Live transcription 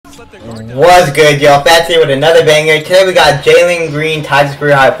What's good, y'all? Fats here with another banger. Today we got Jalen Green tied his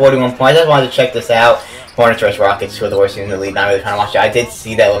career high at 41 points. I just wanted to check this out. Hornets vs Rockets, two of the worst teams in the league. Not really trying to watch it. I did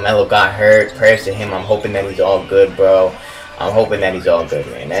see that LaMelo got hurt. Prayers to him. I'm hoping that he's all good, bro. I'm hoping that he's all good,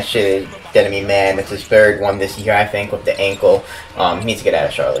 man. That shit is gonna be mad. That's his third one this year, I think, with the ankle. He needs to get out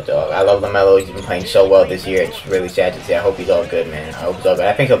of Charlotte, dog. I love LaMelo. He's been playing so well this year. It's really sad to see. I hope he's all good, man. I hope he's all good.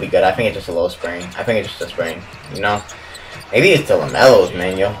 I think he'll be good. I think it's just a little sprain. I think it's just a sprain, you know? Maybe it's the LaMelos,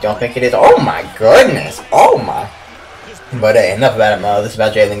 man. You don't think it is? Oh my goodness. Oh my. But hey, enough about LaMelo. This is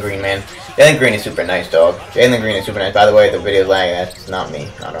about Jalen Green, man. Jalen Green is super nice, dog. Jalen Green is super nice. By the way, the video's lagging. That's not me.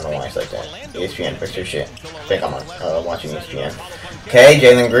 I don't know why it's like that. ESPN, fix your shit. I think I'm watching ESPN. Okay,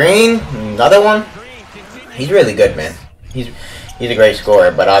 Jalen Green. Another one. He's really good, man. He's a great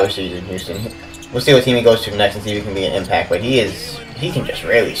scorer, but obviously he's in Houston. We'll see what team he goes to next and see if he can be an impact. But he can just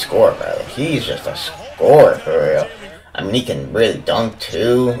really score, bro. Like, he's just a scorer for real. I mean, he can really dunk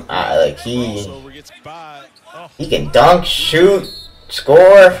too. He can dunk, shoot,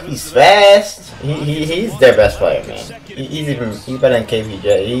 score. He's fast. He's their best player, man. He's better than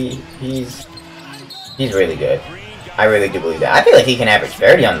KPJ. He's really good. I really do believe that. I feel like he can average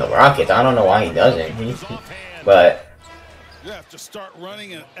 30 on the Rockets. I don't know why he doesn't. But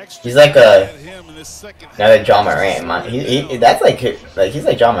he's like another John Morant. That's he's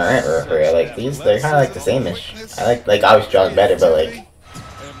like John Morant for real. Like they're kind of like the same-ish. I like obviously John's better, but like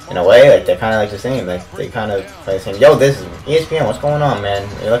in a way, like they're kind of like the same. Like they kind of play the same. Yo, this is ESPN. What's going on, man?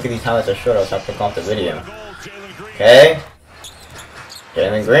 You're lucky these highlights are short. I'll stop clicking off the video. Okay,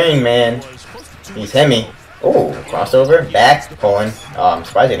 Jalen Green, man, he's himmy. Oh, crossover, back, pulling. I'm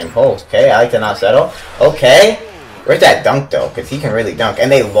surprised he didn't pull. Okay, I like to not settle. Okay. Where's that dunk, though? Because he can really dunk.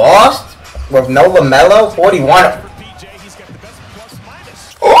 And they lost with no LaMelo? 41.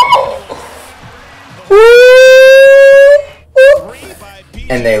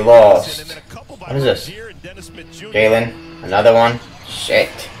 And they lost. What is this? Jalen. Another one.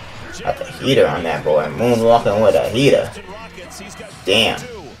 Shit. Got the heater on that boy. Moonwalking with a heater. Damn.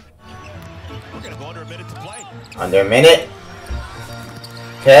 Under a minute.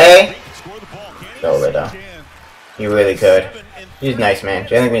 Okay. It's over, though. He really could. He's nice, man.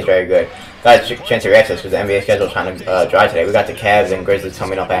 Jalen Green's very good. Got a chance to react to this because the NBA schedule is kind of dry today. We got the Cavs and Grizzlies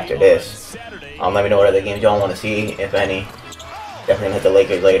coming up after this. Let me know what other games y'all want to see, if any. Definitely gonna hit the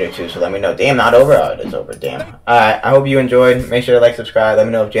Lakers later too, so let me know. Damn, not over? Oh, it is over, damn. Alright, I hope you enjoyed. Make sure to like, subscribe. Let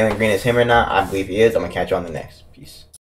me know if Jalen Green is him or not. I believe he is. I'm gonna catch you on the next.